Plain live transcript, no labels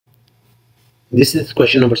This is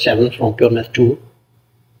question number 7 from Pure Math 2,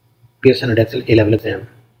 Pearson Edexcel A-level exam.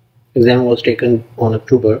 Exam was taken on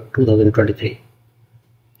October 2023.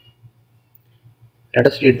 Let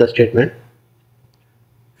us read the statement.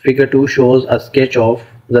 Figure 2 shows a sketch of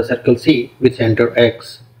the circle C with center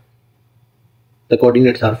X. The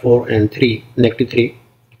coordinates are 4 and 3, -3.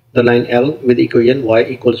 The line L with equation y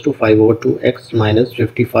equals to 5/2 x minus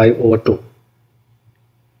 55/2.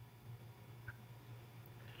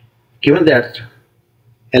 Given that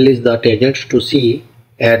L is the tangent to C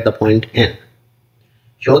at the point N,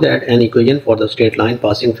 show that an equation for the straight line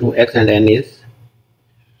passing through x and N is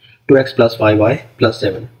 2x plus 5y plus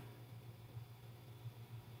 7.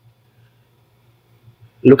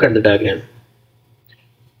 Look at the diagram.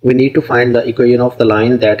 We need to find the equation of the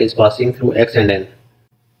line that is passing through x and N.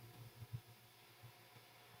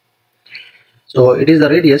 So it is the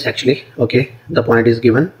radius actually, okay, the point is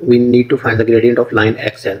given. We need to find the gradient of line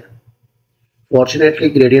xn. Fortunately,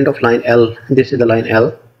 gradient of line L, this is the line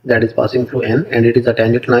L that is passing through N and it is a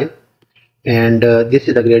tangent line, and this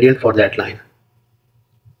is the gradient for that line,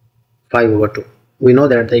 5/2. We know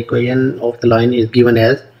that the equation of the line is given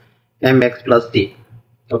as mx plus c,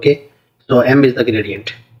 okay, so m is the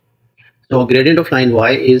gradient. So gradient of line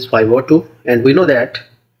y is 5/2, and we know that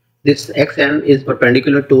this xn is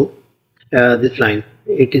perpendicular to this line.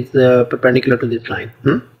 It is perpendicular to this line.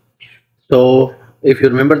 So if you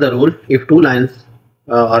remember the rule, if two lines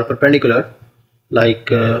are perpendicular,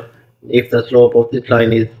 like if the slope of this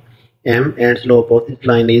line is m and slope of this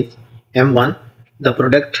line is m1, the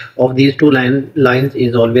product of these two lines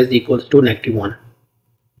is always equals to -1.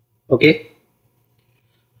 Okay.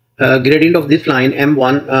 Gradient of this line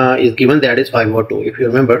m1 is given, that is 5/2. If you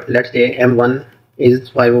remember, let's say m1 is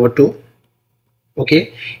 5/2.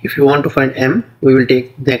 Okay, if you want to find m, we will take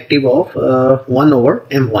negative of 1 over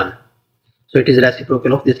m1. So it is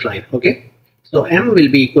reciprocal of this line. Okay, so m will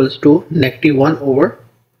be equals to -1 over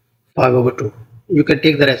 5/2. You can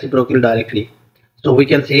take the reciprocal directly. So we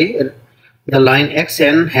can say the line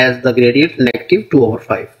xn has the gradient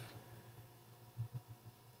 -2/5.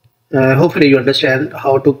 Hopefully you understand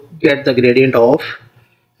how to get the gradient of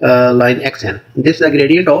line xn. This is the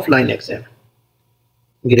gradient of line xn.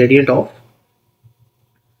 Gradient of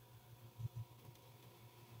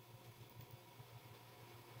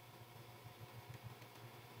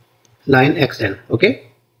line xn, okay,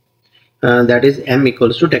 that is m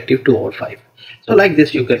equals to -2/5. So like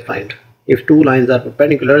this you can find, if two lines are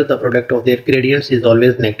perpendicular, the product of their gradients is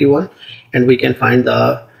always -1, and we can find the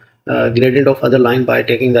gradient of other line by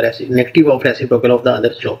taking the negative of reciprocal of the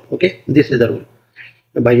other slope. Okay, this is the rule.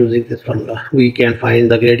 By using this formula, we can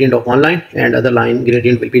find the gradient of one line, and other line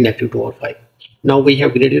gradient will be -2/5. Now we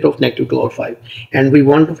have gradient of -2/5, and we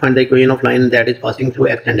want to find the equation of line that is passing through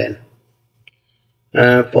x and n.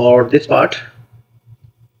 For this part,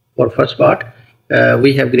 for first part,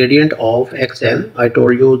 we have gradient of xn. I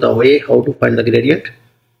told you the way how to find the gradient.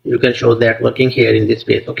 You can show that working here in this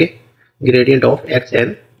space. Okay, gradient of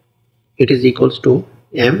xn, it is equals to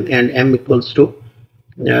m, and m equals to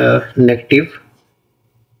negative,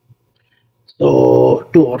 so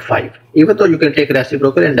 2/5. Even though you can take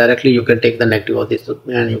reciprocal and directly you can take the negative of this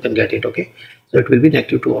and you can get it. Okay, so it will be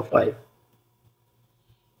 -2/5.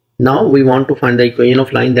 Now we want to find the equation of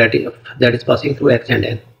line that is passing through x and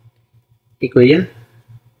n. Equation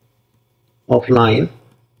of line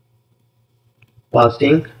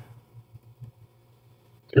passing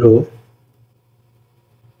through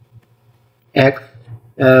x.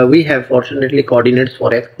 We have fortunately coordinates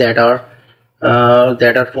for x that are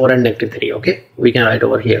 4 and -3. Okay, we can write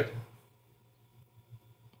over here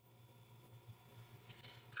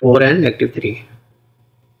 4 and -3.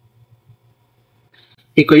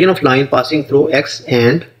 Equation of line passing through x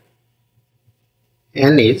and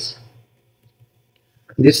n is,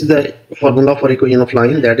 this is the formula for equation of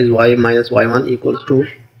line, that is y minus y1 equals to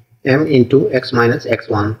m into x minus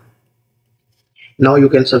x1. Now you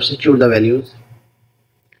can substitute the values.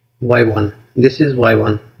 Y1, this is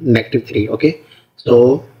y1, -3. Okay,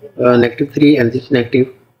 so -3 and this negative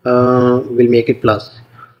will make it plus,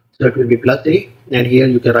 so it will be +3, and here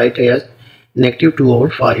you can write as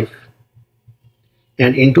 -2/5,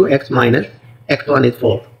 and into x minus x1 is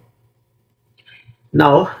 4.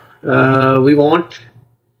 Now we want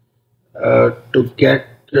to get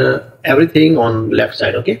everything on left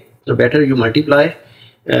side. Okay, so better you multiply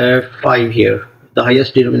 5 here. The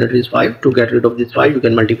highest denominator is 5. To get rid of this 5, you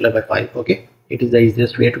can multiply by 5. Okay, it is the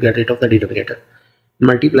easiest way to get rid of the denominator.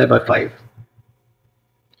 Multiply by 5,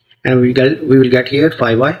 and we will get here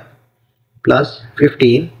 5y plus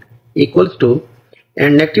 15 equals to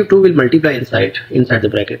and negative 2 will multiply inside the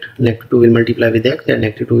bracket. Negative 2 will multiply with x, and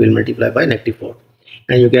negative 2 will multiply by negative 4,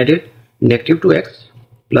 and you get it negative 2x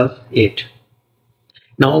plus 8.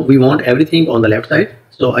 Now we want everything on the left side,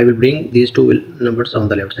 so I will bring these two numbers on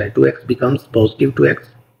the left side. 2x becomes positive 2x,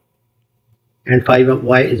 and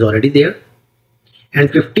 5y is already there, and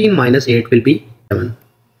 15 minus 8 will be 7,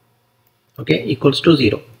 okay, equals to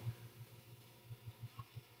 0.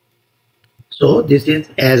 So this is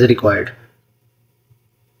as required.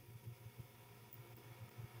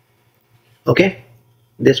 Okay,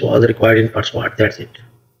 this was required in first part, that's it.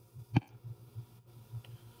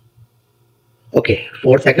 Okay,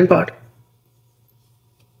 for second part,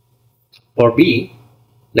 for B,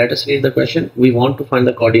 let us read the question. We want to find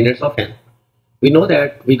the coordinates of n. We know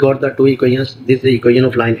that we got the two equations. This is the equation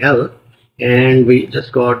of line L, and we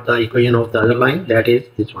just got the equation of the other line, that is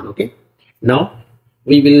this one. Okay, now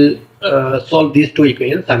we will solve these two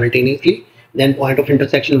equations simultaneously, then point of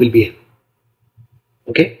intersection will be n.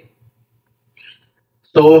 Okay,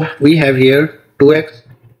 so we have here 2x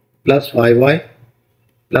plus 5y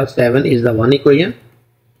plus 7 is the one equation,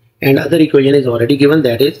 and other equation is already given,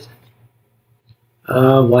 that is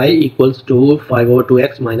y equals to 5 over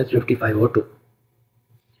 2x minus 55 over 2.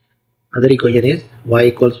 Other equation is y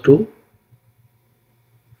equals to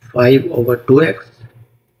 5 over 2x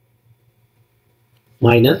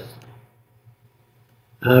minus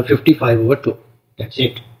 55 over 2. That's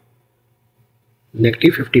it.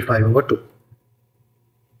 Negative 55 over 2.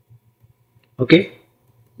 Okay,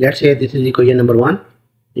 let's say this is equation number 1.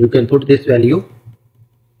 You can put this value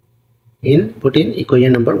in, put in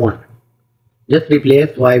equation number 1. Just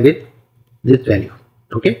replace y with this value.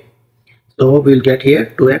 Okay, so we'll get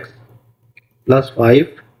here 2x plus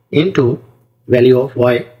 5 into value of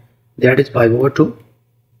y, that is 5 over 2,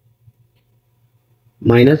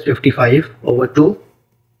 minus 55 over 2,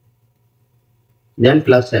 then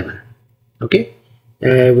plus 7. Okay,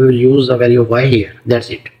 we will use the value of y here,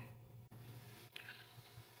 that's it.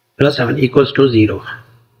 Plus 7 equals to 0.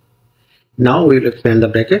 Now we will expand the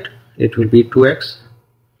bracket. It will be 2x.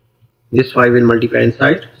 This 5 will multiply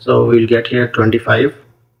inside, so we will get here 25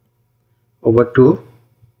 over 2,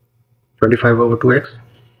 25 over 2x,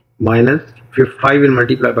 minus 5 will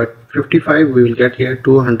multiply by 55, we will get here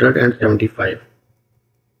 275,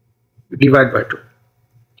 divide by 2,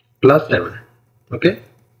 plus 7. Okay,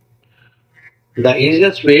 the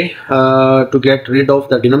easiest way to get rid of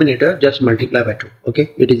the denominator, just multiply by 2.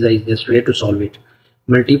 Okay, it is the easiest way to solve it.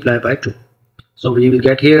 Multiply by 2. So we will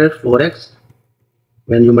get here 4x.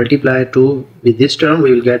 When you multiply 2 with this term,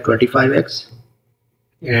 we will get 25x,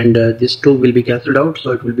 and this 2 will be cancelled out,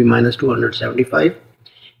 so it will be minus 275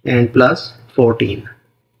 and plus 14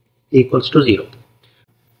 equals to 0.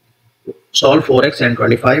 Solve 4x and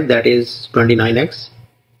 25, that is 29x.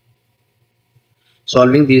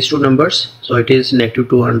 Solving these two numbers, so it is negative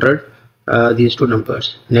 200, these two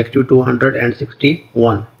numbers, negative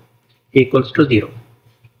 261 equals to 0.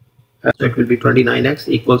 So it will be 29x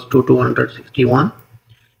equals to 261,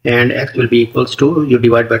 and x will be equals to, you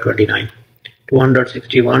divide by 29.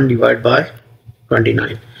 261 divided by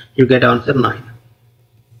 29, you get answer 9.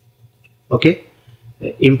 Okay,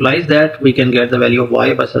 implies that we can get the value of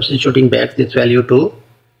y by substituting back this value to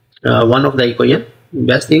one of the equation.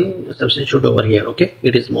 Best thing, substitute over here. Okay,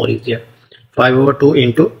 it is more easier. 5 over 2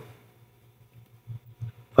 into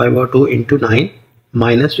 9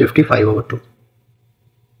 minus 55 over 2.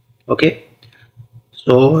 Okay,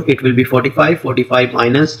 so it will be 45. 45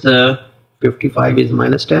 minus 55 is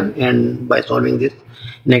minus 10, and by solving this,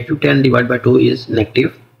 negative 10 divided by 2 is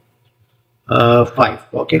negative 5.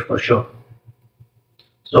 Okay, for sure.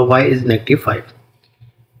 So y is negative 5.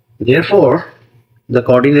 Therefore, the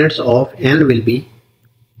coordinates of n will be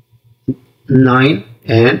 9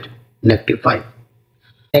 and negative 5.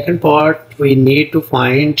 Second part, we need to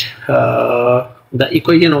find the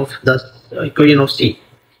equation of C,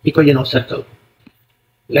 equation of circle.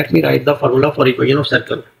 Let me write the formula for equation of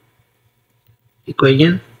circle.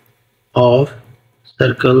 Equation of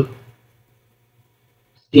circle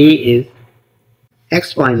C is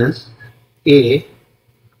x minus a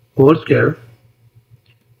whole square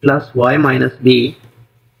plus y minus b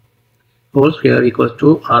whole square equals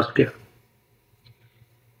to r square.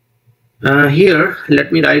 Here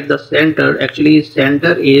let me write the center. Actually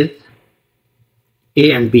center is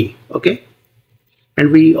a and b. Okay,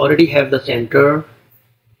 and we already have the center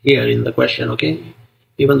here in the question. Okay,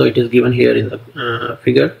 even though it is given here in the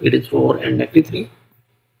figure, it is 4 and negative 3.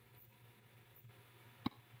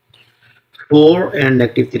 4 and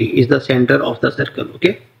negative 3 is the center of the circle.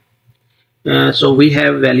 Okay, so we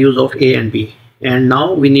have values of a and b, and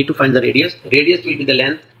now we need to find the radius. Radius will be the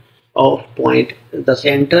length of point, the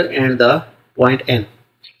center and the point N.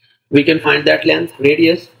 We can find that length,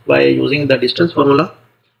 radius, by using the distance formula.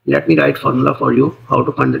 Let me write formula for you how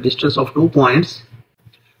to find the distance of 2 points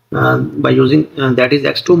by using that is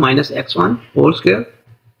x2 minus x1 whole square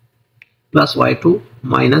plus y2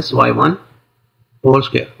 minus y1 whole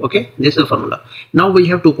square. Okay, this is the formula. Now we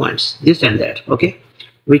have 2 points, this and that. Okay,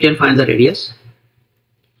 we can find the radius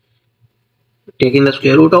taking the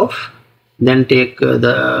square root of, then take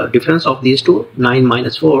the difference of these two, 9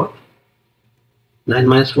 minus 4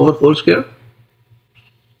 whole square,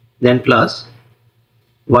 then plus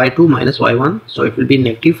y2 minus y1, so it will be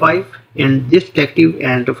 -5, and this negative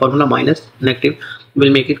and formula minus negative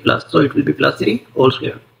will make it plus, so it will be plus 3 whole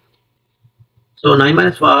square. So 9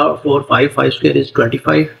 minus 4, 5 square is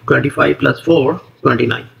 25, 25 plus 4,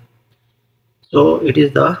 29. So it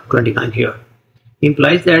is the 29 here.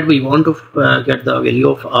 Implies that we want to get the value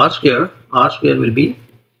of r square will be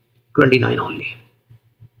 29 only.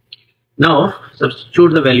 Now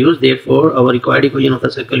substitute the values, therefore our required equation of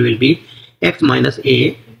the circle will be x minus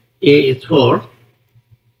a is 4,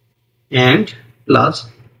 and plus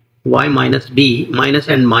y minus b, minus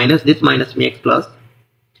and minus, this minus makes plus,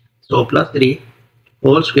 so plus 3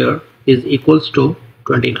 whole square is equals to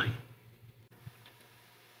 29.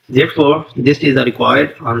 Therefore this is the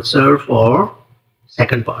required answer for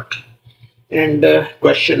second part, and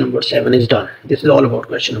question number 7 is done. This is all about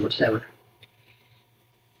question number 7.